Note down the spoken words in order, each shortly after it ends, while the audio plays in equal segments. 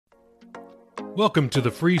Welcome to the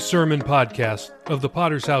free sermon podcast of the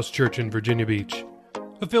Potter's House Church in Virginia Beach,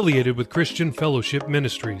 affiliated with Christian Fellowship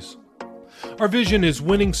Ministries. Our vision is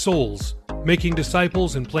winning souls, making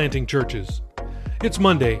disciples, and planting churches. It's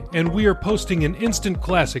Monday, and we are posting an instant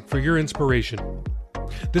classic for your inspiration.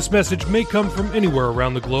 This message may come from anywhere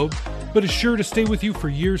around the globe, but is sure to stay with you for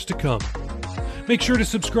years to come. Make sure to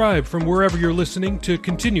subscribe from wherever you're listening to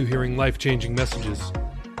continue hearing life-changing messages.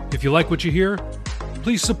 If you like what you hear,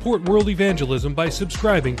 please support world evangelism by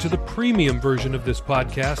subscribing to the premium version of this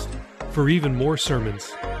podcast for even more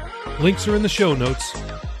sermons. Links are in the show notes.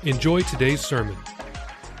 Enjoy today's sermon.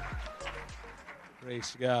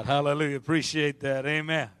 Praise God. Hallelujah. Appreciate that.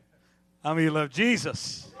 Amen. How many of you love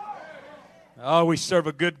Jesus? Oh, we serve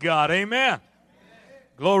a good God. Amen.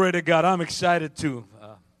 Glory to God. I'm excited too.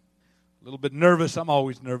 A little bit nervous. I'm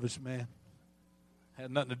always nervous, man. Had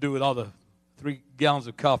nothing to do with all the 3 gallons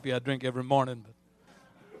of coffee I drink every morning.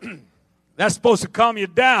 That's supposed to calm you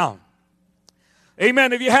down.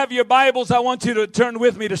 Amen. If you have your Bibles, I want you to turn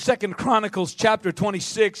with me to 2 Chronicles chapter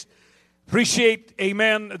 26. Appreciate,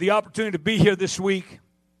 amen, the opportunity to be here this week.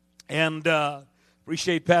 And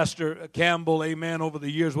appreciate Pastor Campbell, amen, over the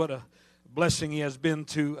years. What a blessing he has been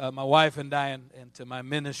to my wife and I and to my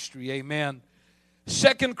ministry. Amen.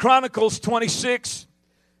 2 Chronicles 26.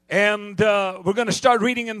 And we're going to start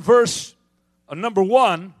reading in verse number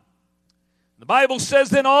 1. The Bible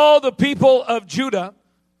says, Then all the people of Judah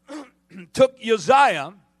took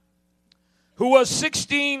Uzziah, who was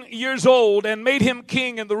 16 years old, and made him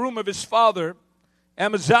king in the room of his father,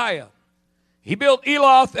 Amaziah. He built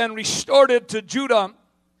Eloth and restored it to Judah.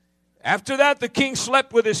 After that, the king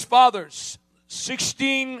slept with his fathers.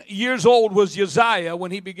 16 years old was Uzziah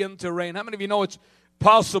when he began to reign. How many of you know it's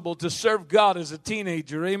possible to serve God as a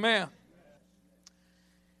teenager? Amen.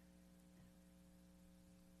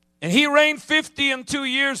 And he reigned 52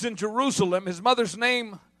 years in Jerusalem. His mother's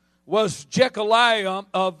name was Jechaliah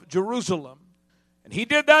of Jerusalem. And he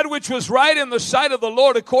did that which was right in the sight of the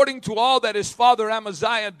Lord, according to all that his father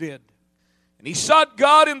Amaziah did. And he sought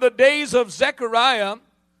God in the days of Zechariah,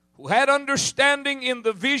 who had understanding in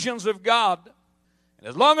the visions of God. And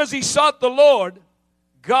as long as he sought the Lord,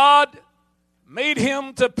 God made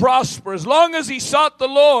him to prosper. As long as he sought the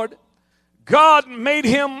Lord, God made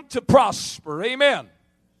him to prosper. Amen.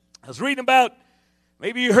 I was reading about,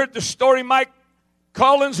 maybe you heard the story, Mike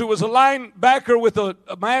Collins, who was a linebacker with the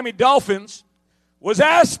Miami Dolphins, was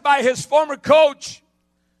asked by his former coach,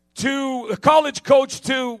 a college coach,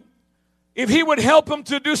 if he would help him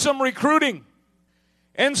to do some recruiting.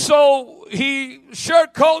 And so sure,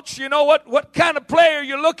 coach, you know what kind of player are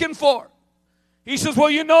you looking for? He says,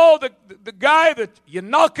 well, you know, the guy that you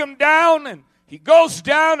knock him down and he goes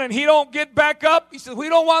down and he don't get back up. He says, we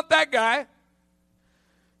don't want that guy.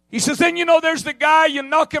 He says, then you know there's the guy, you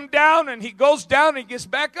knock him down and he goes down and he gets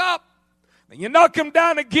back up. Then you knock him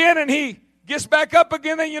down again and he gets back up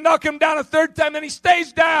again. Then you knock him down a third time and he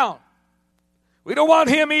stays down. We don't want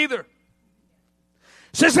him either.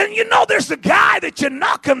 He says, then you know there's the guy that you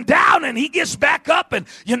knock him down and he gets back up, and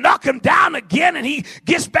you knock him down again and he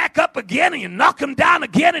gets back up again, and you knock him down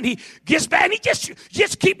again and he gets back, and he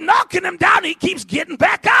just keep knocking him down and he keeps getting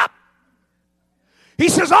back up. He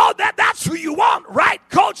says, oh, that's who you want, right,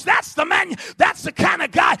 coach? That's the man, that's the kind of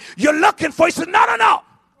guy you're looking for. He says, no.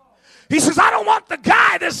 He says, I don't want the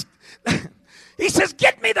guy that's, he says,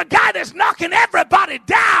 get me the guy that's knocking everybody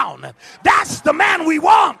down. That's the man we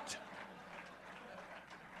want.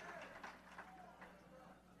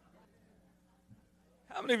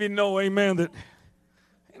 How many of you know, amen, that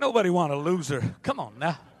ain't nobody want a loser? Come on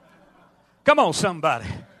now. Come on, somebody.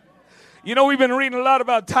 You know, we've been reading a lot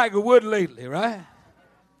about Tiger Woods lately, right?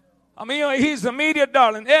 I mean, you know, he's the media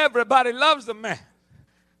darling. Everybody loves the man,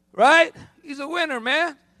 right? He's a winner,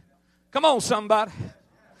 man. Come on, somebody.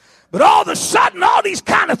 But all of a sudden, all these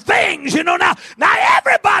kind of things, you know, now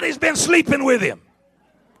everybody's been sleeping with him.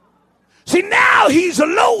 See, now he's a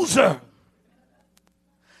loser.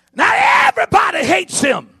 Now everybody hates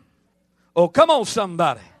him. Oh, come on,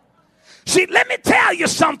 somebody. See, let me tell you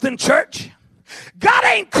something, church. God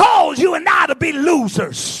ain't called you and I to be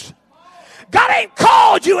losers. God ain't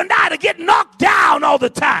called you and I to get knocked down all the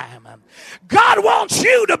time. God wants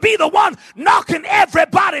you to be the one knocking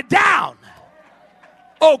everybody down.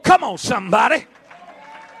 Oh, come on, somebody.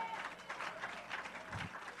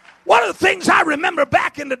 One of the things I remember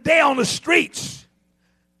back in the day on the streets,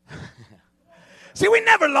 see, we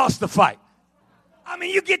never lost the fight. I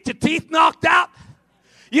mean, you get your teeth knocked out,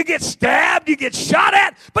 you get stabbed, you get shot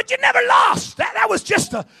at, but you never lost. That was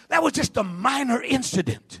just a minor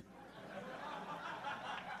incident.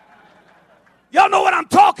 Y'all know what I'm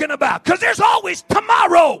talking about, because there's always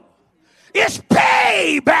tomorrow. It's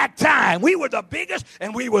payback time. We were the biggest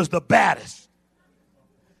and we was the baddest.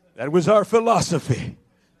 That was our philosophy.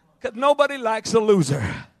 Because nobody likes a loser.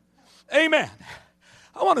 Amen.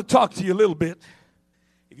 I want to talk to you a little bit,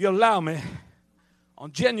 if you allow me,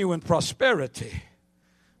 on genuine prosperity.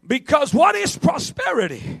 Because what is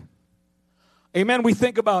prosperity? Amen. We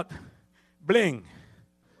think about bling.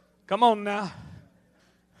 Come on now.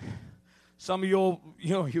 Some of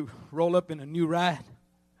you roll up in a new ride.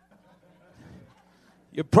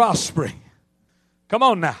 You're prospering. Come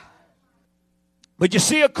on now. But you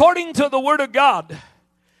see, according to the Word of God,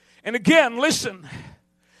 and again, listen,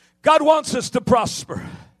 God wants us to prosper.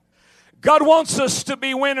 God wants us to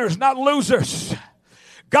be winners, not losers.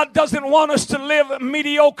 God doesn't want us to live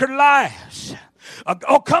mediocre lives.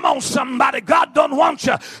 Oh, come on, somebody. God don't want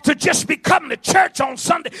you to just be coming to church on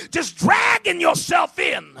Sunday, just dragging yourself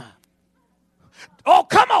in. Oh,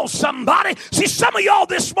 come on, somebody. See, some of y'all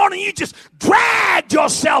this morning, you just dragged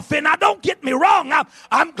yourself in. Now, don't get me wrong.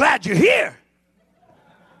 I'm glad you're here.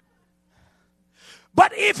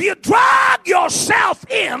 But if you drag yourself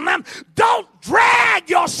in, don't drag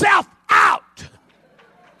yourself out.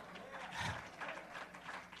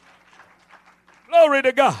 Glory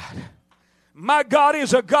to God. My God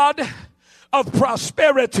is a God of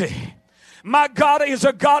prosperity. My God is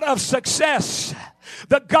a God of success.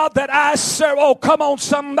 The God that I serve, oh, come on,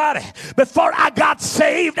 somebody. Before I got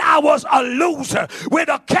saved, I was a loser with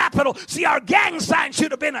a capital. See, our gang sign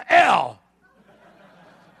should have been an L.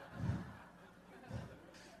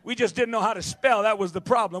 We just didn't know how to spell. That was the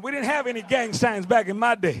problem. We didn't have any gang signs back in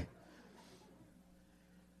my day.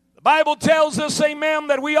 The Bible tells us, amen,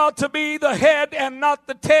 that we ought to be the head and not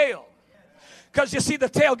the tail. Because you see, the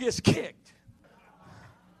tail gets kicked.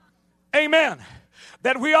 Amen.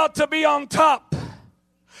 That we ought to be on top,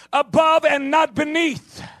 above and not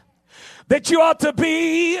beneath. That you ought to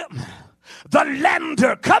be the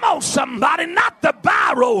lender. Come on, somebody, not the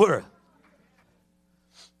borrower.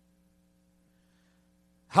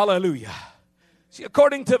 Hallelujah. See,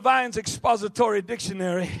 according to Vine's Expository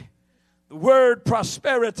Dictionary, the word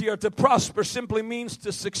prosperity or to prosper simply means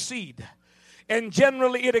to succeed. And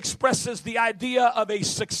generally it expresses the idea of a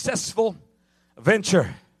successful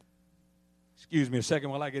venture. Excuse me a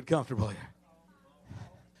second while I get comfortable here.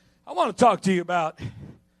 I want to talk to you about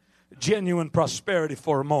genuine prosperity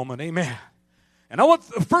for a moment. Amen. And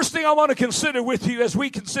the first thing I want to consider with you as we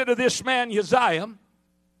consider this man, Uzziah,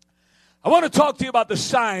 I want to talk to you about the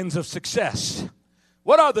signs of success.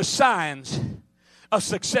 What are the signs of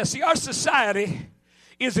success? See, our society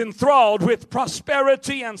is enthralled with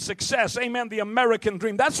prosperity and success. Amen, the American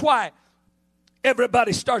dream. That's why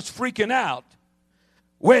everybody starts freaking out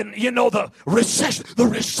when, the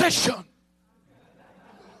recession.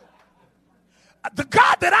 The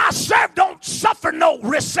God that I serve don't suffer no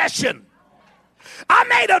recession. I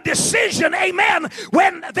made a decision, amen,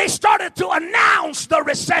 when they started to announce the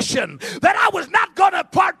recession, that I was not going to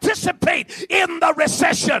participate in the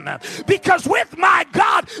recession. Because with my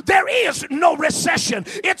God, there is no recession.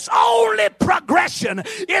 It's only progression.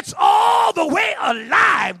 It's all the way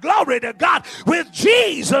alive. Glory to God with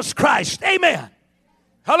Jesus Christ. Amen.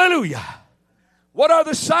 Hallelujah. What are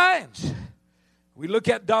the signs? We look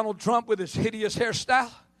at Donald Trump with his hideous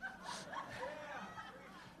hairstyle.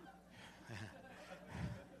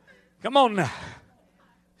 Come on now.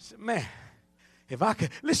 Man, if I could,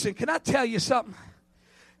 listen, can I tell you something?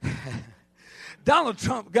 Donald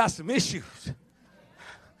Trump got some issues.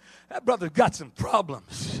 That brother got some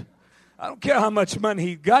problems. I don't care how much money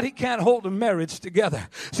he got. He can't hold a marriage together.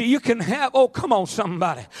 See, you can have, oh, come on,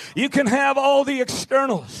 somebody. You can have all the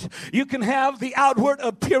externals. You can have the outward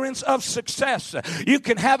appearance of success. You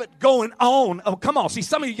can have it going on. Oh, come on. See,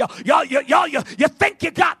 some of y'all, you think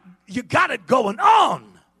you got it going on.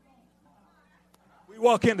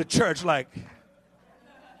 Walk into church like,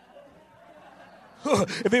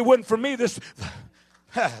 if it wasn't for me, this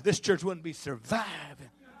church wouldn't be surviving.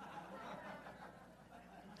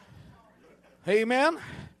 Amen.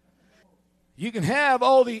 You can have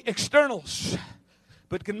all the externals,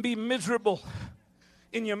 but can be miserable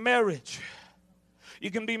in your marriage. You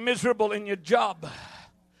can be miserable in your job.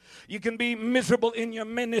 You can be miserable in your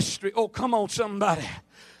ministry. Oh, come on, somebody.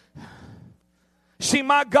 See,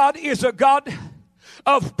 my God is a God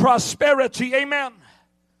of prosperity. Amen.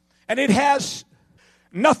 And it has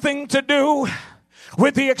nothing to do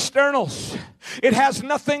with the externals. It has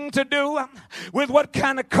nothing to do with what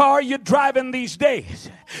kind of car you're driving these days.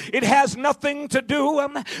 It has nothing to do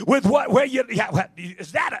with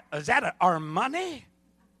is that an Armani?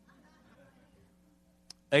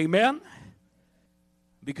 Amen.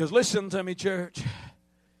 Because listen to me, church.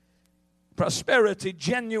 Prosperity,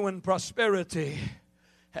 genuine prosperity,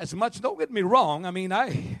 has much. Don't get me wrong. I mean,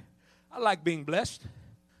 I like being blessed.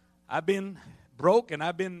 I've been broke and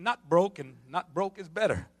I've been not broke, and not broke is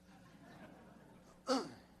better.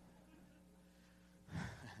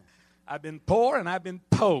 I've been poor and I've been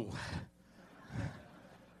po.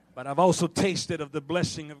 But I've also tasted of the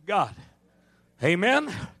blessing of God.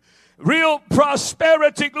 Amen. Real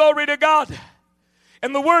prosperity, glory to God.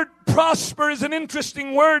 And the word prosper is an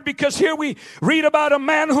interesting word, because here we read about a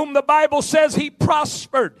man whom the Bible says he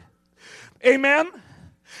prospered. Amen.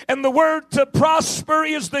 And the word to prosper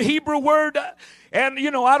is the Hebrew word. And you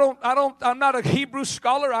know, I'm not a Hebrew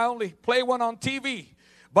scholar. I only play one on TV.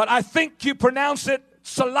 But I think you pronounce it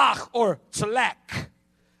salach or salak.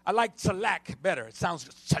 I like salak better. It sounds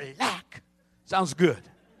salak. Sounds good.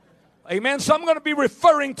 Amen. So I'm going to be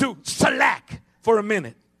referring to salak for a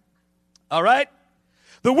minute. All right.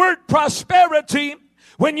 The word prosperity,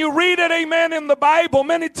 when you read it, amen, in the Bible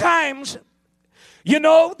many times, you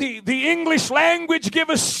know, the English language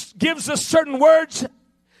gives us certain words.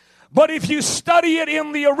 But if you study it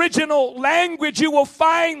in the original language, you will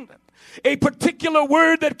find a particular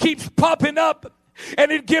word that keeps popping up.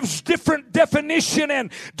 And it gives different definition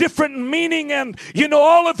and different meaning, and you know,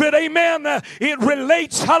 all of it, amen, it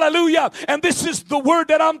relates, hallelujah. And this is the word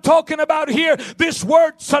that I'm talking about here. This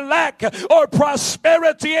word salak, or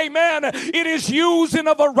prosperity, amen, it is used in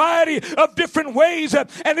a variety of different ways, and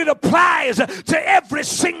it applies to every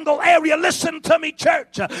single area. Listen to me,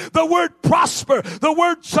 church. The word prosper, the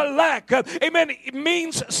word salak, amen, it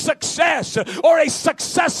means success or a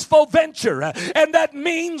successful venture. And that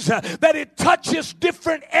means that it touches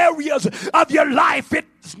different areas of your life.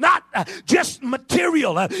 It's not just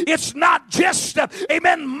material. It's not just,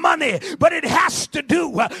 amen, money. But it has to do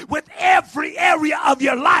with every area of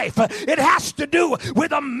your life. It has to do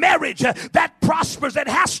with a marriage that prospers. It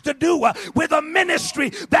has to do with a ministry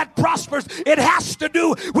that prospers. It has to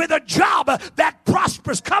do with a job that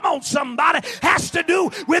prospers. Come on, somebody. Has to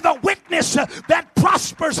do with a witness that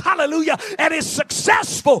prospers. Hallelujah. And is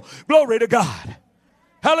successful. Glory to God.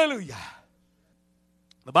 Hallelujah.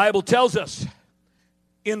 The Bible tells us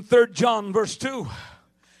in 3 John verse 2,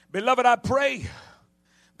 beloved, I pray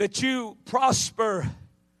that you prosper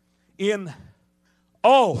in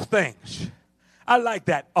all things. I like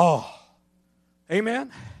that. All.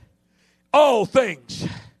 Amen. All things.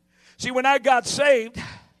 See, when I got saved,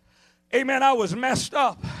 amen, I was messed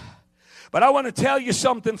up. But I want to tell you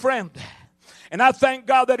something, friend. And I thank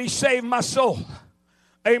God that He saved my soul.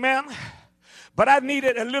 Amen. But I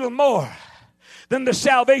needed a little more than the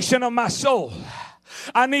salvation of my soul.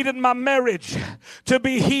 I needed my marriage to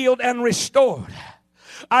be healed and restored.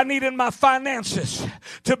 I needed my finances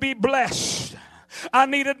to be blessed. I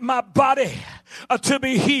needed my body to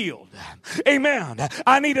be healed. Amen.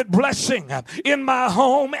 I needed blessing in my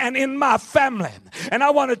home and in my family. And I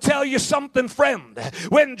want to tell you something, friend.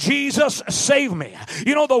 When Jesus saved me,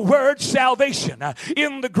 you know, the word salvation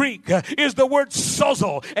in the Greek is the word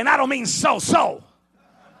sozo. And I don't mean so.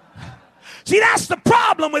 See, that's the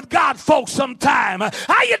problem with God, folks, sometime.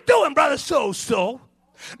 How you doing, brother? So.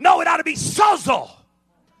 No, it ought to be sozo.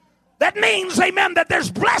 That means, amen, that there's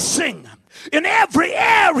blessing in every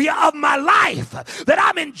area of my life, that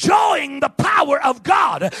I'm enjoying the power of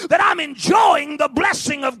God, that I'm enjoying the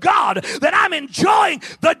blessing of God, that I'm enjoying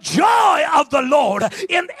the joy of the Lord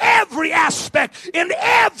in every aspect, in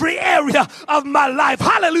every area of my life.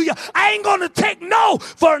 Hallelujah. I ain't going to take no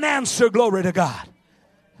for an answer. Glory to God.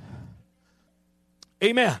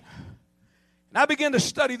 Amen. And I began to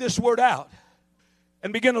study this word out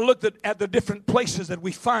and begin to look at the different places that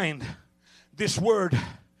we find this word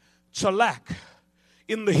salak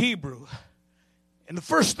in the Hebrew. And the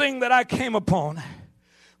first thing that I came upon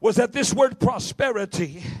was that this word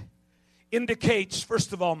prosperity indicates,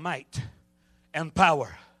 first of all, might and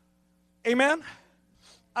power. Amen?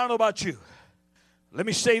 I don't know about you. Let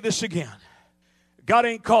me say this again. God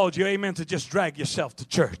ain't called you, amen, to just drag yourself to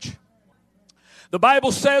church. The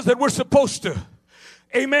Bible says that we're supposed to,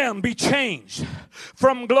 amen, be changed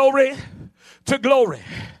from glory to glory,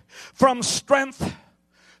 from strength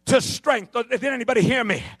to strength. Did anybody hear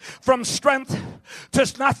me? From strength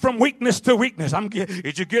to, not from weakness to weakness.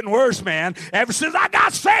 It's just getting worse, man. Ever since I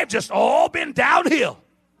got saved, just all been downhill.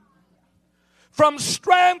 From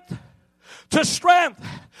strength to strength,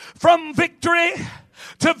 from victory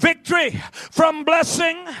to victory, from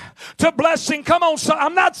blessing to blessing. Come on, son.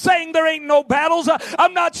 I'm not saying there ain't no battles.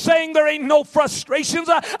 I'm not saying there ain't no frustrations.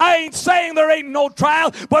 I ain't saying there ain't no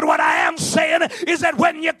trial. But what I am saying is that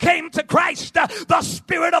when you came to Christ, the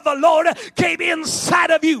Spirit of the Lord came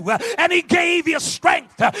inside of you, and He gave you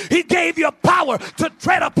strength. He gave you power to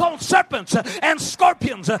tread upon serpents and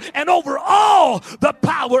scorpions and over all the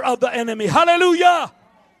power of the enemy. Hallelujah.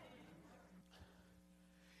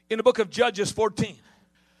 In the book of Judges 14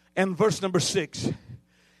 and verse number 6,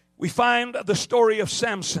 we find the story of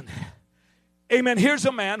Samson. Amen. Here's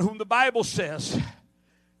a man whom the Bible says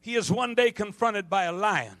he is one day confronted by a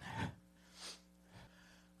lion.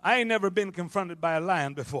 I ain't never been confronted by a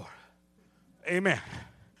lion before. Amen.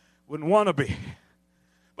 Wouldn't want to be.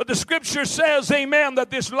 But the scripture says, amen, that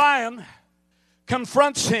this lion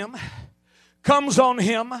confronts him, comes on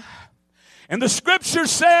him. And the scripture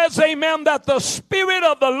says, amen, that the Spirit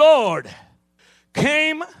of the Lord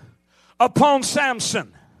came upon Samson.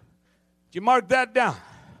 Did you mark that down?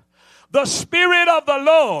 The Spirit of the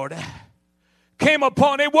Lord came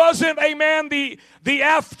upon. It wasn't, amen, the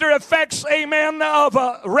after effects, amen, of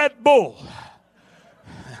a Red Bull.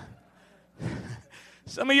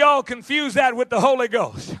 Some of y'all confuse that with the Holy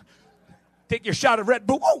Ghost. Take your shot of Red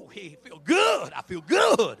Bull. Oh, I feel good. I feel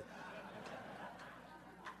good.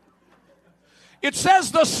 It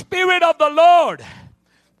says the Spirit of the Lord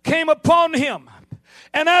came upon him.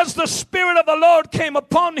 And as the Spirit of the Lord came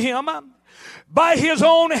upon him, by his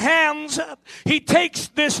own hands, he takes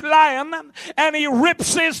this lion and he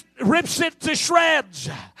rips it to shreds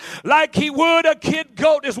like he would a kid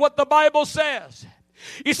goat, is what the Bible says.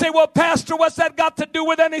 You say, well, Pastor, what's that got to do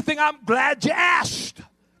with anything? I'm glad you asked.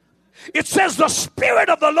 It says the Spirit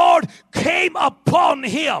of the Lord came upon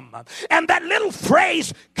him. And that little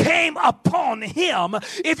phrase, came upon him,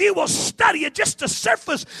 if you will study it, just to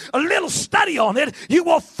surface a little study on it, you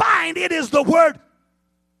will find it is the word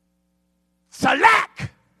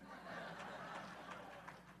Salak.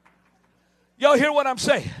 Y'all hear what I'm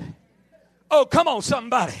saying? Oh, come on,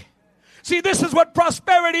 somebody. See, this is what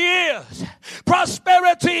prosperity is.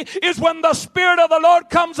 Prosperity is when the Spirit of the Lord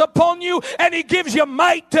comes upon you and He gives you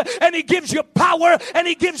might and He gives you power and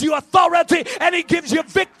He gives you authority and He gives you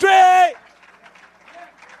victory.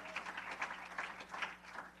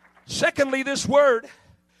 Secondly, this word,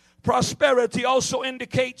 prosperity, also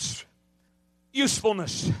indicates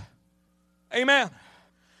usefulness. Amen.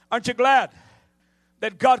 Aren't you glad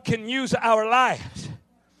that God can use our lives?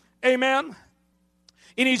 Amen.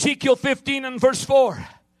 In Ezekiel 15 and verse 4,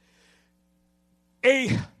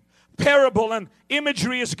 a parable and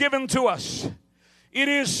imagery is given to us. It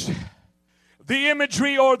is the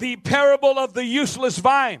imagery or the parable of the useless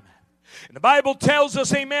vine. And the Bible tells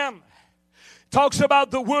us, amen, talks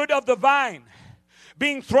about the wood of the vine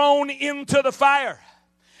being thrown into the fire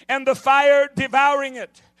and the fire devouring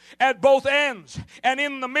it at both ends and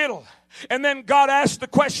in the middle. And then God asked the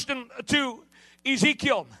question to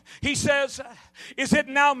Ezekiel. He says, is it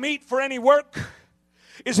now meet for any work?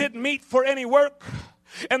 Is it meet for any work?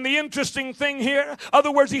 And the interesting thing here,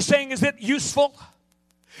 other words, he's saying, is it useful?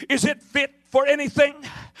 Is it fit for anything?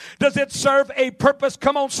 Does it serve a purpose?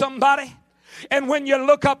 Come on, somebody. And when you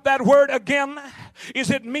look up that word again, is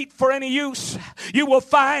it meet for any use? You will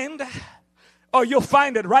find, you'll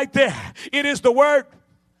find it right there. It is the word,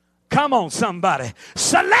 come on, somebody,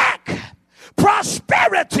 Salak.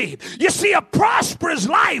 Prosperity. You see, a prosperous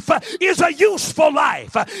life is a useful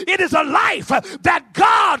life. It is a life that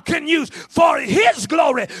God can use for His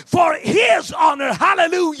glory, for His honor.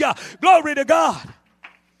 Hallelujah. Glory to God.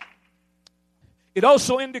 It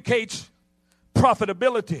also indicates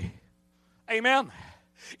profitability. Amen.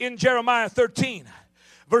 In Jeremiah 13,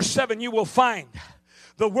 verse 7, you will find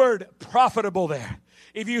the word profitable there.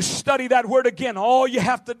 If you study that word again, all you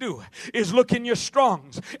have to do is look in your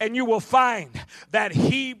Strongs and you will find that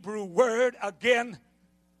Hebrew word again.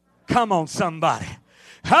 Come on, somebody.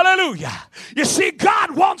 Hallelujah. You see,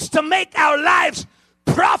 God wants to make our lives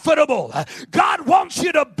profitable. God wants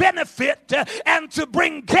you to benefit and to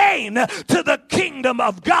bring gain to the kingdom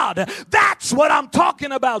of God. That's what I'm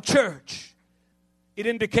talking about, church. It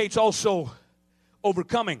indicates also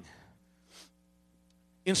overcoming.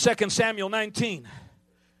 In 2 Samuel 19,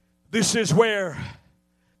 this is where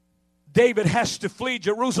David has to flee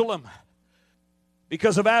Jerusalem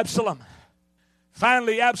because of Absalom.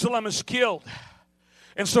 Finally, Absalom is killed.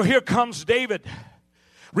 And so here comes David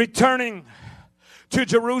returning to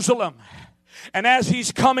Jerusalem. And as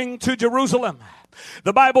he's coming to Jerusalem,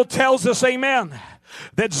 the Bible tells us, amen,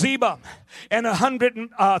 that Ziba and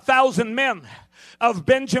 100,000 men of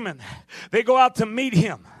Benjamin, they go out to meet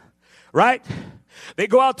him, right? They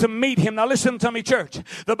go out to meet him. Now listen to me, church.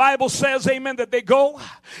 The Bible says, amen, that they go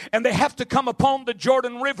and they have to come upon the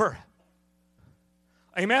Jordan River.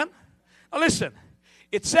 Amen. Now listen.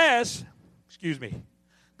 It says,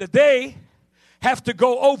 that they have to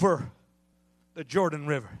go over the Jordan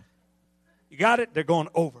River. You got it? They're going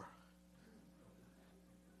over.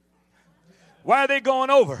 Why are they going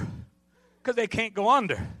over? Because they can't go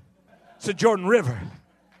under. It's the Jordan River.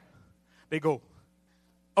 They go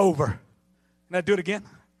over. Can I do it again?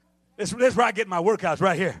 This is where I get my workouts,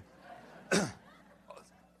 right here.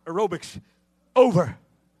 Aerobics. Over.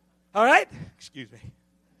 All right? Excuse me.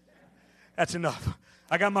 That's enough.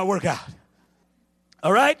 I got my workout.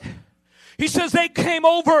 All right? He says they came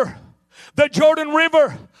over the Jordan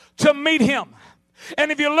River to meet him.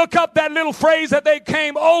 And if you look up that little phrase that they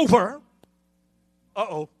came over,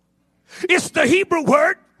 it's the Hebrew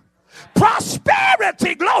word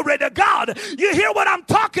prosperity. Glory to God. You hear what I'm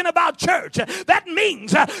talking about, church? That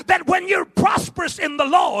means that when you're prosperous in the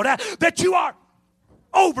Lord, that you are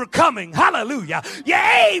overcoming. Hallelujah. You're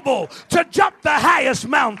able to jump the highest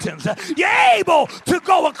mountains. You're able to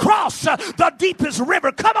go across the deepest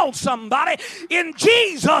river. Come on, somebody. In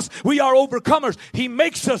Jesus, we are overcomers. He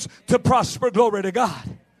makes us to prosper. Glory to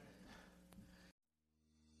God.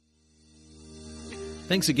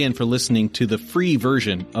 Thanks again for listening to the free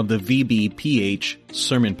version of the VBPH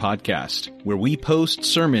Sermon Podcast, where we post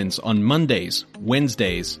sermons on Mondays,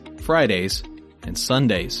 Wednesdays, Fridays, and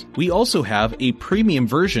Sundays. We also have a premium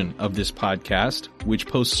version of this podcast, which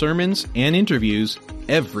posts sermons and interviews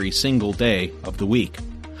every single day of the week.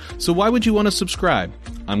 So why would you want to subscribe?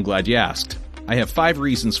 I'm glad you asked. I have 5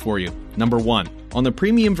 reasons for you. Number 1, on the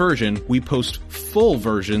premium version, we post full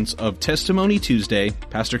versions of Testimony Tuesday,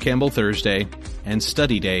 Pastor Campbell Thursday, and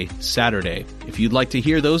Study Day Saturday. If you'd like to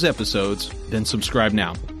hear those episodes, then subscribe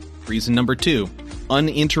now. Reason number 2,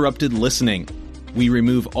 uninterrupted listening. We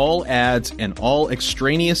remove all ads and all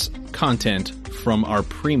extraneous content from our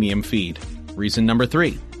premium feed. Reason number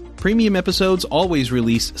 3, premium episodes always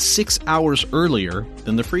release 6 hours earlier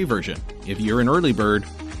than the free version. If you're an early bird,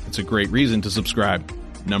 it's a great reason to subscribe.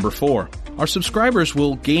 Number 4, our subscribers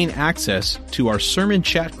will gain access to our sermon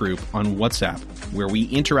chat group on WhatsApp, where we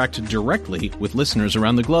interact directly with listeners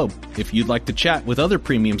around the globe. If you'd like to chat with other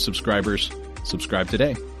premium subscribers, subscribe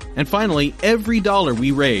today. And finally, every dollar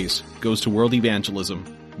we raise goes to world evangelism.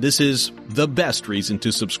 This is the best reason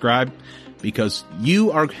to subscribe, because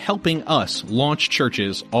you are helping us launch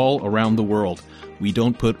churches all around the world. We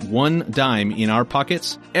don't put one dime in our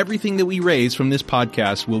pockets. Everything that we raise from this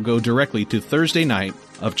podcast will go directly to Thursday night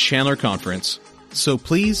of Chandler Conference. So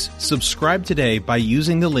please subscribe today by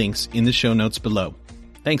using the links in the show notes below.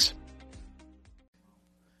 Thanks.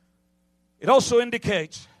 It also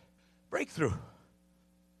indicates breakthrough.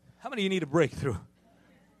 How many of you need a breakthrough?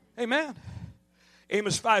 Amen.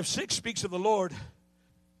 Amos 5:6 speaks of the Lord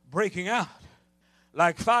breaking out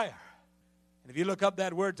like fire. And if you look up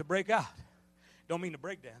that word to break out, don't mean to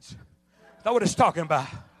break dance. That's what it's talking about.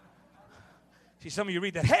 See, some of you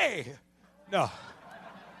read that, hey, no.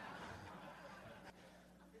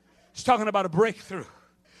 It's talking about a breakthrough.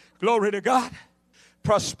 Glory to God.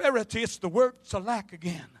 Prosperity, it's the word salak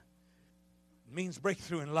again. It means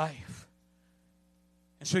breakthrough in life.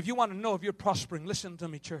 And so if you want to know if you're prospering, listen to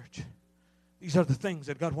me, church. These are the things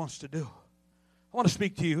that God wants to do. I want to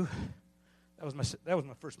speak to you. That was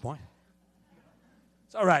my first point.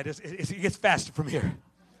 It's all right. It gets faster from here.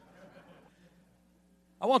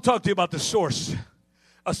 I want to talk to you about the source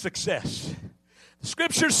of success. The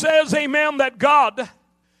scripture says, amen, that God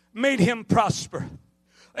made him prosper.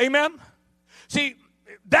 Amen. See,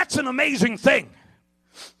 that's an amazing thing.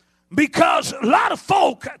 Because a lot of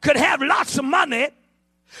folk could have lots of money,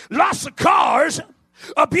 lots of cars,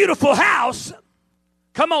 a beautiful house.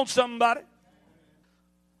 Come on, somebody.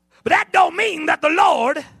 But that don't mean that the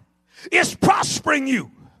Lord is prospering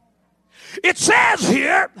you. It says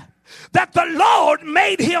here that the Lord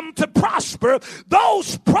made him to prosper.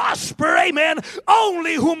 Those prosper, amen,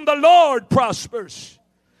 only whom the Lord prospers.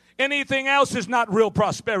 Anything else is not real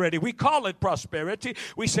prosperity. We call it prosperity.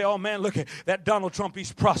 We say, oh man, look at that Donald Trump,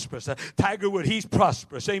 he's prosperous. Tiger Woods, he's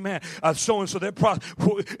prosperous. Amen. So-and-so, they're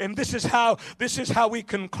prosperous. And this is how we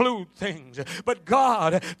conclude things. But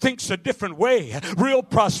God thinks a different way. Real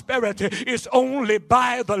prosperity is only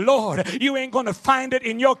by the Lord. You ain't going to find it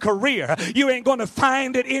in your career. You ain't going to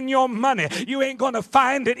find it in your money. You ain't going to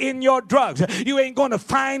find it in your drugs. You ain't going to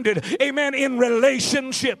find it, amen, in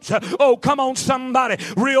relationships. Oh, come on, somebody.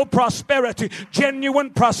 Real prosperity,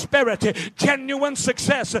 genuine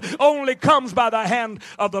success only comes by the hand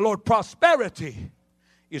of the Lord. Prosperity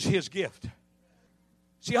is his gift.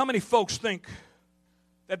 See, how many folks think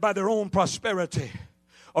that by their own prosperity,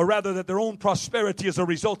 or rather that their own prosperity is a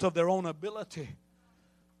result of their own ability.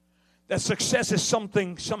 That success is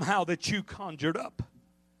something somehow that you conjured up.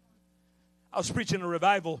 I was preaching a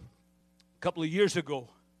revival a couple of years ago,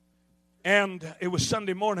 and it was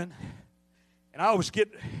Sunday morning, and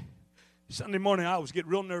Sunday morning I always get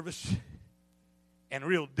real nervous and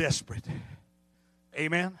real desperate.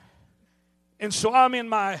 Amen. And so I'm in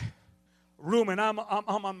my room, and I'm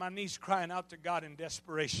on my knees crying out to God in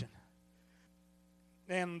desperation.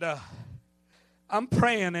 And I'm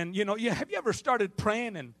praying, and have you ever started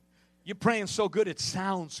praying and you're praying so good it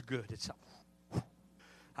sounds good?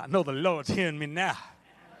 I know the Lord's hearing me now.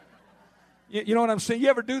 You know what I'm saying? You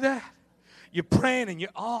ever do that? You're praying and you're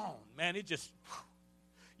on, man.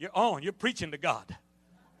 You're on. You're preaching to God.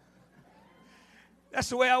 That's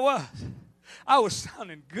the way I was. I was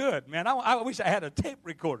sounding good, man. I wish I had a tape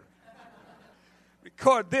recorder.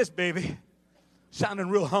 Record this, baby. Sounding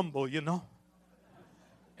real humble,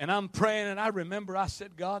 And I'm praying, and I remember I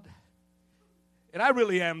said, God, and I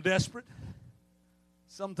really am desperate.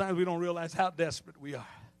 Sometimes we don't realize how desperate we are.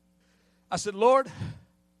 I said, Lord,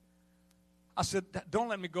 don't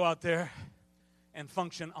let me go out there and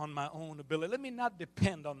function on my own ability. Let me not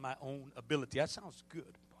depend on my own ability. That sounds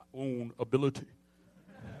good. My own ability.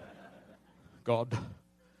 God.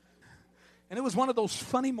 And it was one of those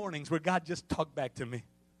funny mornings where God just talked back to me.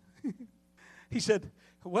 He said,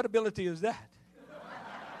 what ability is that?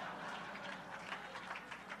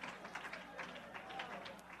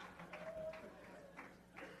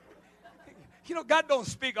 God don't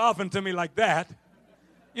speak often to me like that.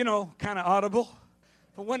 Kind of audible.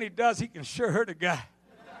 But when he does, he can sure hurt a guy.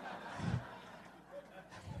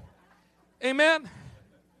 Amen.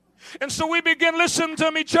 And so we begin, listen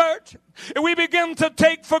to me, church, and we begin to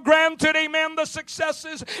take for granted, amen, the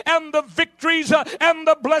successes and the victories and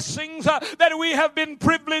the blessings that we have been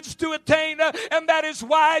privileged to attain. And that is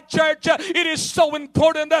why, church, it is so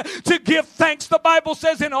important to give thanks. The Bible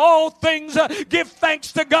says in all things, give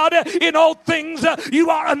thanks to God. In all things,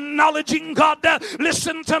 you are acknowledging God.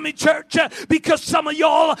 Listen to me, church, because some of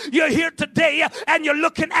y'all, you're here today and you're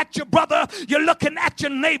looking at your brother, you're looking at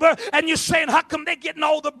your neighbor, and you're saying, how come they getting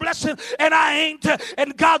all the blessings and I ain't?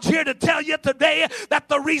 And God's here to tell you today that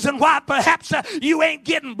the reason why perhaps you ain't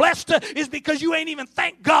getting blessed is because you ain't even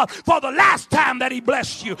thank God for the last time that he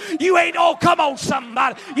blessed you. You ain't, oh, come on,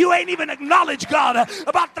 somebody. You ain't even acknowledged God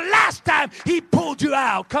about the last time he pulled you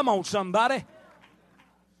out. Come on, somebody.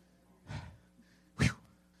 Whew.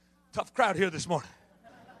 Tough crowd here this morning.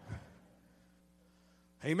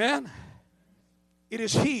 Amen. It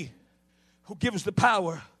is he who gives the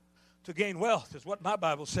power to gain wealth, is what my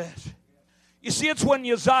Bible says. You see, it's when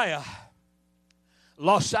Uzziah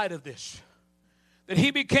lost sight of this that he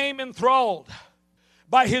became enthralled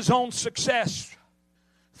by his own success,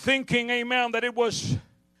 thinking, amen, that it was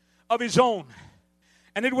of his own.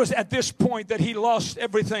 And it was at this point that he lost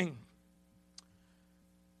everything.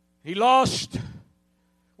 He lost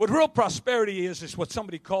what real prosperity is what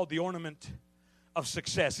somebody called the ornament of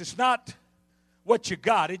success. It's not what you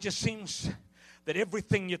got. It just seems that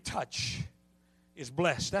everything you touch is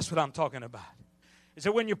blessed. That's what I'm talking about. Is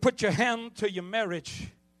that when you put your hand to your marriage,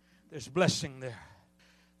 there's blessing there.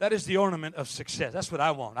 That is the ornament of success. That's what I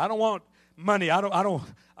want. I don't want money.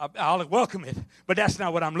 I'll welcome it, but that's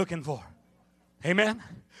not what I'm looking for. Amen.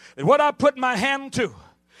 And what I put my hand to,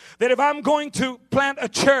 that if I'm going to plant a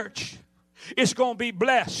church, it's going to be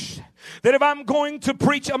blessed. That if I'm going to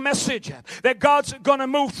preach a message, that God's going to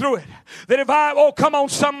move through it. That if come on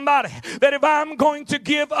somebody, that if I'm going to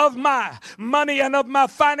give of my money and of my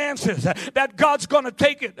finances, that God's going to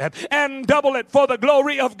take it and double it for the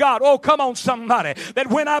glory of God. Oh, come on somebody. That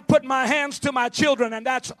when I put my hands to my children, and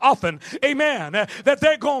that's often, amen, that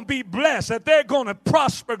they're going to be blessed, that they're going to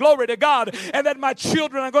prosper, glory to God, and that my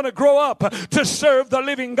children are going to grow up to serve the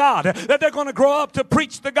living God, that they're going to grow up to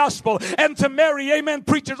preach the gospel and to marry, amen,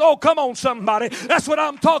 preachers. Oh, come on somebody. That's what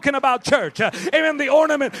I'm talking about, church. Amen. The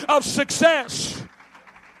ornament of success.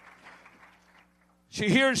 See,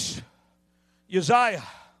 here's Uzziah.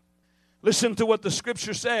 Listen to what the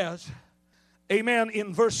scripture says. Amen.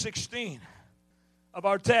 In verse 16 of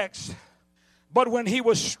our text. But when he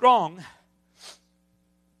was strong,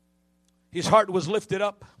 his heart was lifted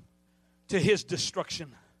up to his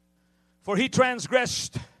destruction. For he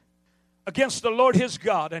transgressed against the Lord his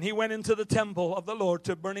God, and he went into the temple of the Lord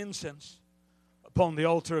to burn incense upon the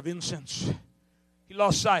altar of incense. He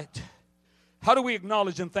lost sight. How do we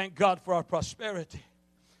acknowledge and thank God for our prosperity?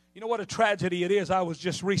 You know what a tragedy it is? I was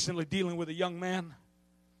just recently dealing with a young man,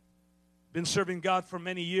 been serving God for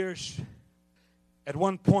many years. At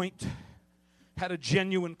one point, had a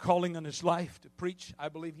genuine calling on his life to preach. I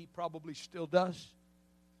believe he probably still does.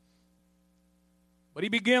 But he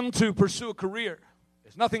began to pursue a career.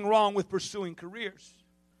 There's nothing wrong with pursuing careers,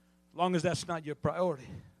 as long as that's not your priority.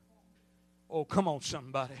 Oh, come on,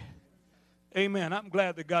 somebody. Amen. I'm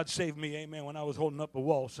glad that God saved me, amen, when I was holding up a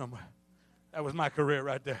wall somewhere. That was my career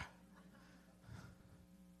right there.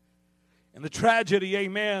 And the tragedy,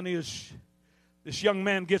 amen, is this young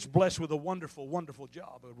man gets blessed with a wonderful, wonderful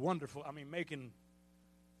job.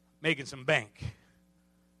 Making some bank.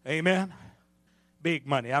 Amen. Big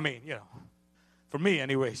money. For me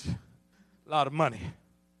anyways, a lot of money.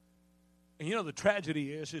 And the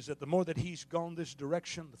tragedy is that the more that he's gone this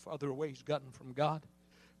direction, the farther away he's gotten from God,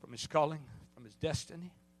 from his calling, from his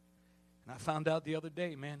destiny. And I found out the other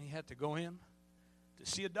day, man, he had to go in to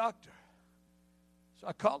see a doctor. So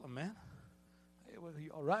I called him, man. Hey, well, you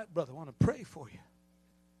all right, brother? I want to pray for you.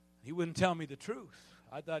 He wouldn't tell me the truth.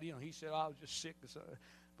 I thought, he said, I was just sick.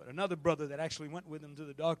 But another brother that actually went with him to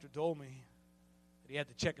the doctor told me that he had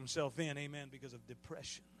to check himself in, amen, because of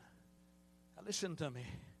depression. Now listen to me.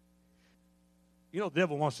 The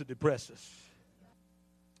devil wants to depress us.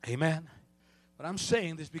 Amen. But I'm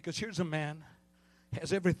saying this because here's a man,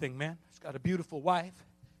 has everything, man. He's got a beautiful wife,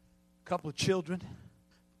 a couple of children,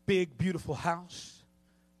 big, beautiful house,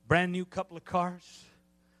 brand new couple of cars,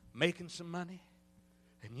 making some money.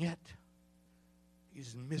 And yet, he's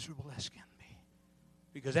as miserable as can be.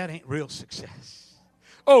 Because that ain't real success.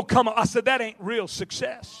 Oh, come on. I said that ain't real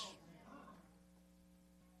success.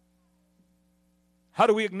 How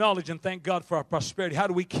do we acknowledge and thank God for our prosperity? How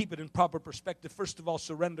do we keep it in proper perspective? First of all,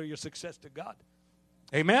 surrender your success to God.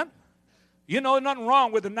 Amen? Nothing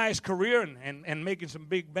wrong with a nice career and making some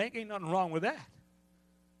big bank. Ain't nothing wrong with that.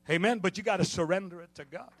 Amen? But you got to surrender it to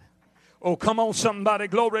God. Oh, come on, somebody.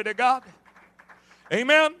 Glory to God.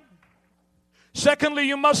 Amen? Secondly,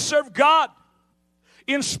 you must serve God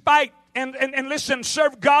in spite. And listen,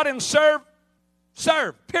 serve God and serve,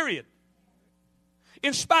 period.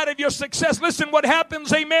 In spite of your success. Listen what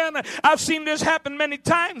happens, amen. I've seen this happen many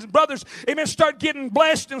times. Brothers, amen, start getting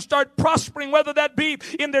blessed and start prospering, whether that be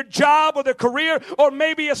in their job or their career or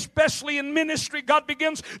maybe especially in ministry. God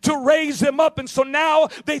begins to raise them up. And so now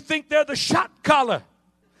they think they're the shot caller.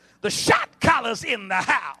 The shot caller's in the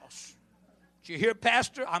house. Did you hear,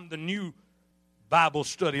 Pastor? I'm the new Bible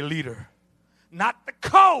study leader. Not the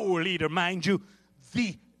co-leader, mind you.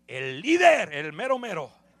 El líder, el mero mero.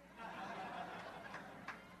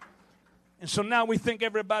 And so now we think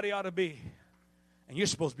everybody ought to be. And you're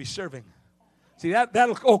supposed to be serving. See,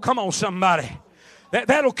 that'll, oh, come on, somebody.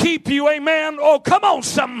 That'll keep you, amen. Oh, come on,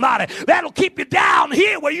 somebody. That'll keep you down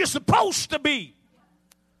here where you're supposed to be.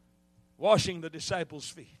 Washing the disciples'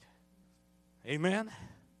 feet. Amen.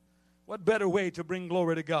 What better way to bring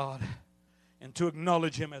glory to God and to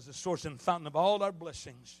acknowledge Him as the source and fountain of all our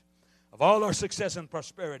blessings, of all our success and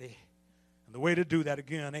prosperity. And the way to do that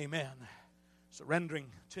again, amen, surrendering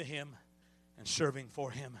to Him and serving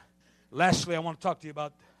for Him. Lastly, I want to talk to you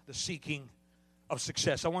about the seeking of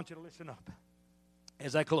success. I want you to listen up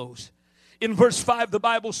as I close. In verse 5, the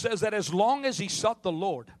Bible says that as long as he sought the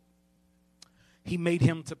Lord, He made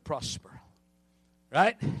him to prosper.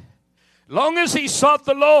 Right? Long as he sought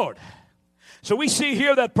the Lord. So we see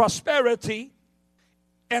here that prosperity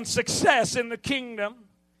and success in the kingdom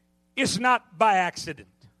is not by accident.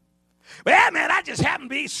 Well, man, I just happened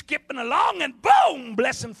to be skipping along and boom,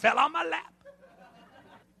 blessing fell on my lap.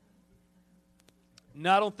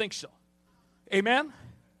 No, I don't think so. Amen?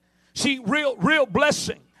 See, real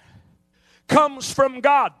blessing comes from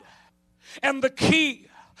God. And the key,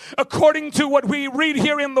 according to what we read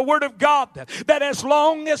here in the Word of God, that as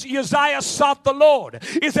long as Uzziah sought the Lord,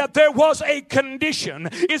 is that there was a condition,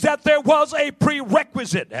 is that there was a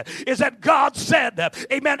prerequisite, is that God said,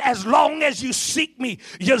 amen, as long as you seek me,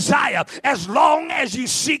 Uzziah, as long as you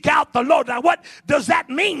seek out the Lord. Now, what does that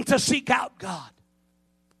mean to seek out God?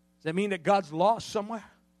 Does that mean that God's lost somewhere?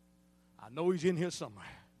 I know He's in here somewhere.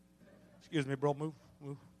 Excuse me, bro, move.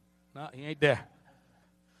 No, He ain't there.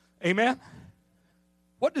 Amen?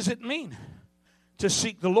 What does it mean to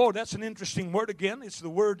seek the Lord? That's an interesting word again. It's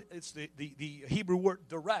the Hebrew word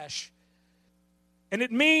darash. And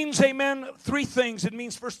it means, amen, three things. It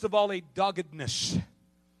means, first of all, a doggedness.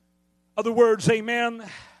 Other words, amen,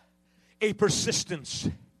 a persistence,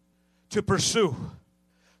 to pursue,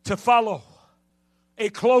 to follow, a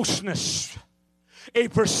closeness, a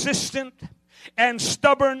persistent and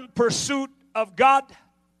stubborn pursuit of God,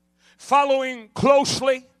 following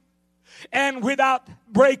closely and without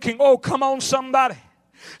breaking. Oh, come on, somebody.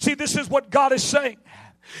 See, this is what God is saying.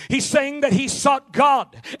 He's saying that he sought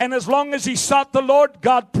God, and as long as he sought the Lord,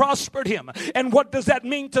 God prospered him. And what does that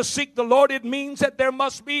mean, to seek the Lord? It means that there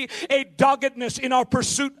must be a doggedness in our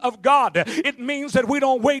pursuit of God. It means that we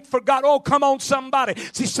don't wait for God. Oh, come on, somebody.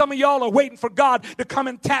 See, some of y'all are waiting for God to come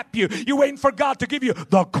and tap you. You're waiting for God to give you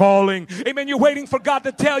the calling. Amen. You're waiting for God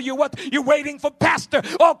to tell you what. You're waiting for pastor.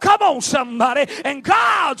 Oh, come on, somebody. And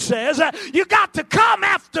God says, you got to come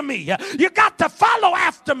after me. You got to follow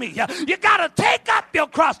after me. You got to take up your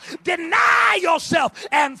cross, deny yourself,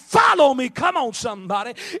 and follow me. Come on,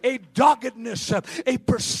 somebody. A doggedness, a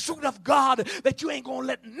pursuit of God that you ain't going to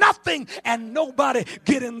let nothing and nobody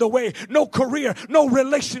get in the way. No career, no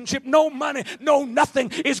relationship, no money, no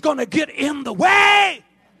nothing is going to get in the way.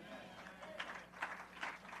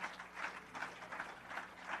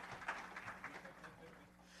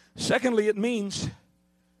 Secondly, it means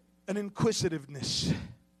an inquisitiveness.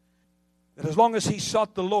 That as long as he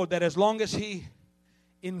sought the Lord, that as long as he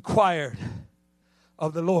inquired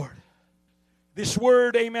of the Lord. This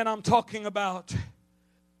word, amen, I'm talking about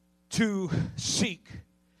to seek,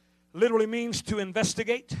 literally means to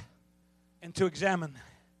investigate and to examine.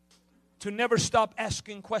 To never stop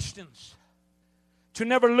asking questions. To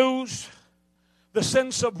never lose the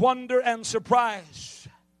sense of wonder and surprise.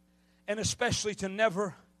 And especially to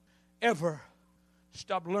never, ever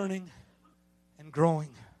stop learning and growing.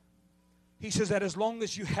 He says that as long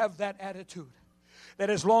as you have that attitude, that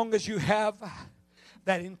as long as you have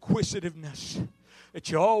that inquisitiveness, that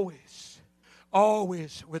you always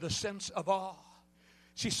with a sense of awe.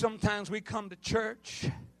 See, sometimes we come to church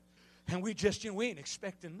and we just, we ain't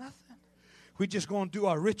expecting nothing. We just going to do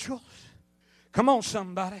our rituals. Come on,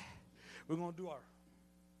 somebody. We're going to do our,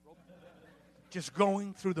 just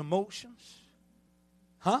going through the motions.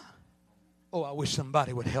 Huh? Oh, I wish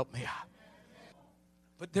somebody would help me out.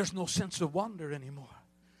 But there's no sense of wonder anymore.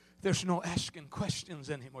 There's no asking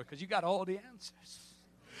questions anymore because you got all the answers.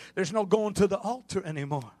 There's no going to the altar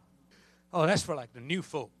anymore. Oh, that's for like the new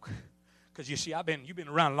folk. Because you see, you've been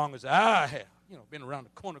around as long as I have. Been around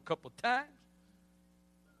the corner a couple of times.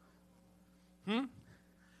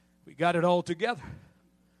 We got it all together.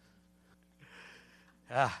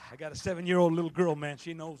 I got a 7-year-old little girl, man.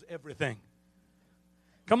 She knows everything.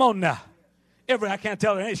 Come on now. I can't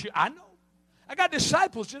tell her anything. I know. I got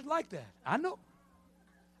disciples just like that. I know.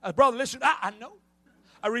 Brother, listen, I know.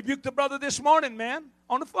 I rebuked the brother this morning, man,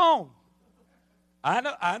 on the phone. I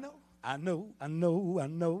know.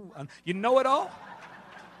 You know it all?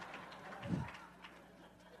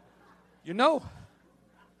 You know.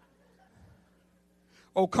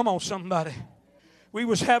 Oh, come on, somebody. We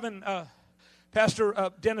was having,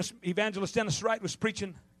 Pastor Evangelist Dennis Wright was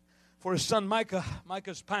preaching for his son Micah.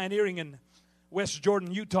 Micah's pioneering in West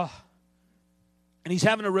Jordan, Utah. And he's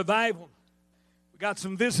having a revival. We got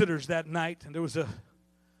some visitors that night, and there was a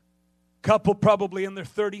couple probably in their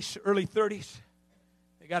 30s, early 30s.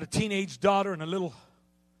 They got a teenage daughter and a little,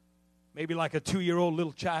 maybe like a 2-year-old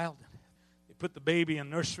little child. They put the baby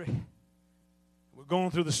in nursery. We're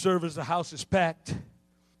going through the service. The house is packed.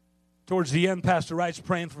 Towards the end, Pastor Wright's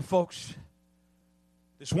praying for folks.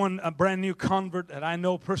 This one, a brand new convert that I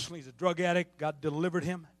know personally, he's a drug addict. God delivered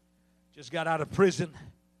him. Just got out of prison.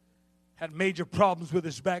 Had major problems with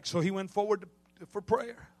his back, so he went forward for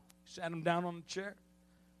prayer. Sat him down on the chair.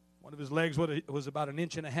 One of his legs was about 1.5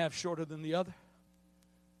 inches shorter than the other.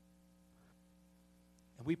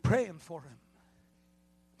 And we praying for him.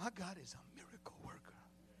 My God is a miracle worker.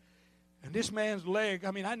 And this man's leg,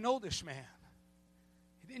 I know this man.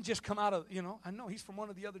 He didn't just come out of, I know he's from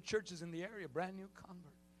one of the other churches in the area, brand new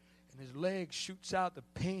convert. And his leg shoots out, the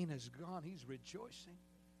pain is gone, he's rejoicing.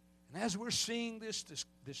 And as we're seeing this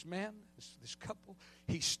man, this couple,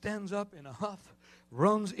 he stands up in a huff,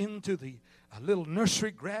 runs into the little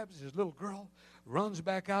nursery, grabs his little girl, runs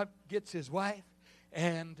back out, gets his wife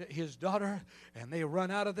and his daughter, and they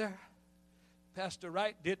run out of there. Pastor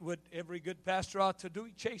Wright did what every good pastor ought to do.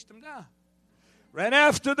 He chased them down. Ran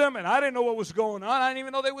after them, and I didn't know what was going on. I didn't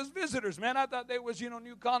even know they was visitors, man. I thought they was,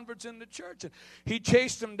 new converts in the church. And he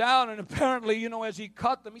chased them down, and apparently, as he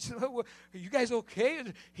caught them, he said, "Oh, are you guys okay?"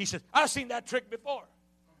 He said, "I've seen that trick before."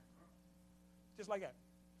 Just like that.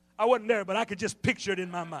 I wasn't there, but I could just picture it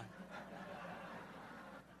in my mind.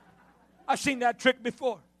 I've seen that trick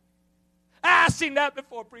before. I've seen that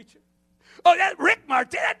before, preacher. Oh, that Rick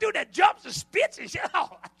Martin, that dude that jumps and spits and shit. Oh,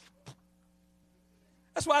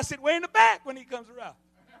 that's why I sit way in the back when he comes around.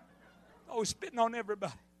 Always spitting on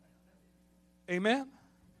everybody. Amen?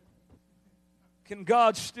 Can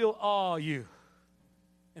God still awe you?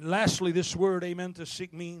 And lastly, this word, amen, to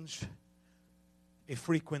seek means a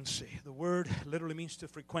frequency. The word literally means to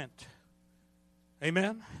frequent.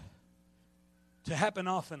 Amen? to happen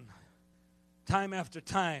often, time after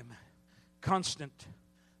time, constant,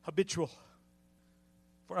 habitual.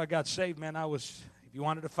 Before I got saved, man, if you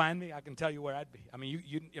wanted to find me, I can tell you where I'd be. I mean,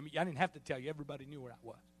 I didn't have to tell you. Everybody knew where I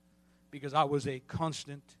was because I was a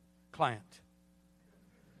constant client.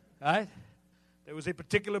 Right? There was a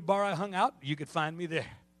particular bar I hung out. You could find me there.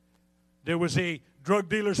 There was a drug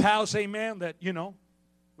dealer's house, amen, that,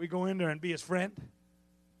 we go in there and be his friend.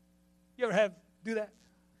 You ever do that?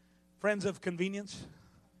 Friends of convenience?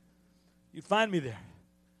 You'd find me there.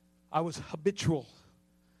 I was habitual,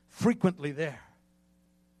 frequently there.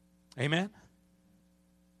 Amen?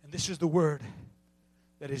 And this is the word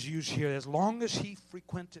that is used here. As long as he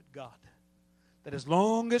frequented God, that as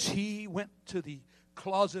long as he went to the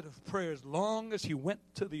closet of prayer, as long as he went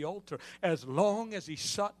to the altar, as long as he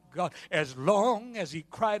sought God, as long as he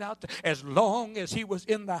cried out, as long as he was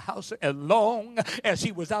in the house, as long as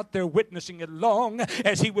he was out there witnessing, as long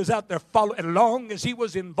as he was out there following, as long as he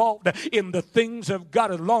was involved in the things of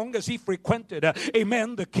God, as long as he frequented,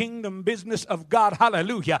 amen, the kingdom business of God,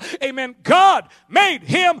 hallelujah, amen, God made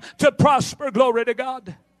him to prosper, glory to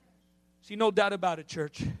God. See, no doubt about it,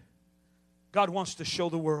 church. God wants to show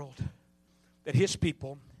the world that his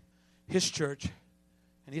people, his church,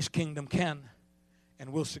 and his kingdom can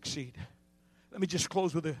and will succeed. Let me just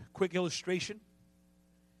close with a quick illustration.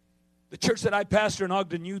 The church that I pastor in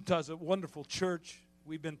Ogden, Utah is a wonderful church.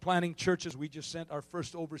 We've been planting churches. We just sent our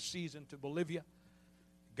first overseas into Bolivia.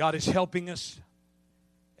 God is helping us.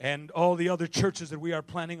 And all the other churches that we are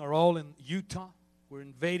planting are all in Utah. We're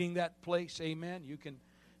invading that place. Amen.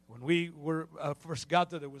 When we first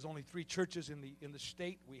got there was only 3 churches in the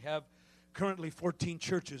state. We have currently 14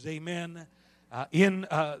 churches, amen,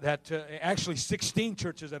 actually 16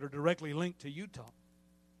 churches that are directly linked to Utah.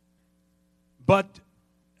 But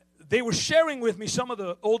they were sharing with me, some of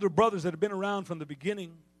the older brothers that have been around from the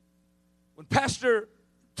beginning, when Pastor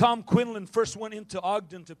Tom Quinlan first went into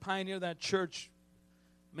Ogden to pioneer that church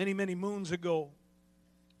many, many moons ago,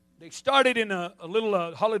 they started in a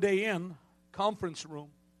little Holiday Inn conference room.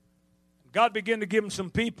 God began to give them some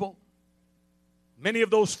people. Many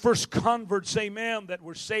of those first converts, amen, that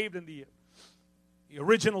were saved in the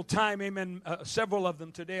original time, amen, several of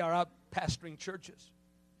them today are out pastoring churches.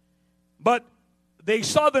 But they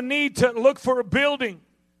saw the need to look for a building.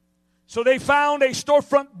 So they found a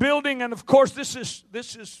storefront building, and of course this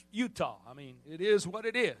is Utah. I mean, it is what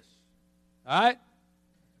it is. All right?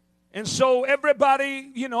 And so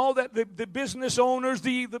everybody, that the business owners,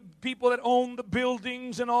 the people that own the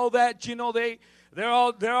buildings and all that, they're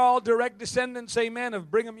all direct descendants, amen,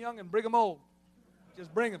 of Brigham Young and Brigham Old.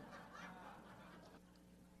 Just bring them.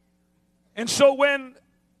 And so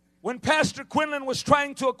when Pastor Quinlan was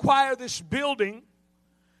trying to acquire this building,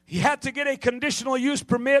 he had to get a conditional use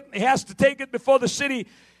permit. He has to take it before the city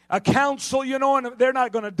council, and they're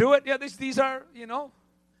not going to do it. Yeah, these are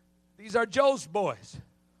Joe's boys.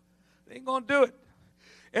 They ain't going to do it.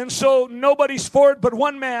 And so nobody's for it but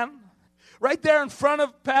one man. Right there in front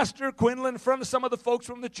of Pastor Quinlan, in front of some of the folks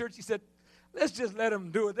from the church, he said, let's just let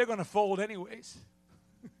them do it. They're going to fold anyways.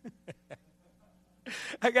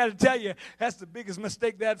 I got to tell you, that's the biggest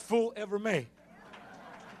mistake that fool ever made.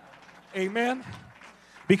 Amen?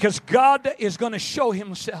 Because God is going to show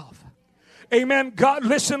himself. Amen. God,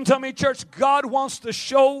 listen to me, church. God wants to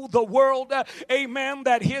show the world, amen,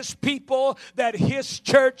 that his people, that his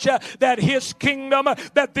church, that his kingdom,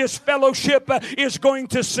 that this fellowship is going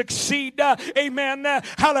to succeed. Amen.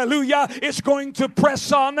 Hallelujah. It's going to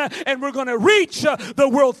press on, and we're going to reach the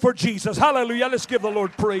world for Jesus. Hallelujah. Let's give the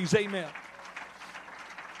Lord praise. Amen.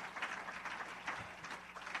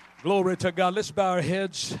 Glory to God. Let's bow our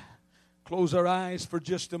heads, close our eyes for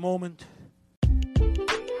just a moment.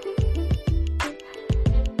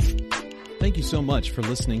 Thank you so much for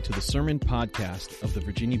listening to the sermon podcast of the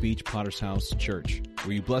Virginia Beach Potter's House Church.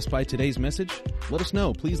 Were you blessed by today's message? Let us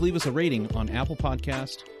know. Please leave us a rating on Apple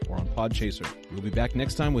Podcast or on Podchaser. We'll be back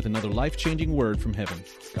next time with another life-changing word from heaven.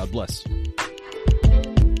 God bless.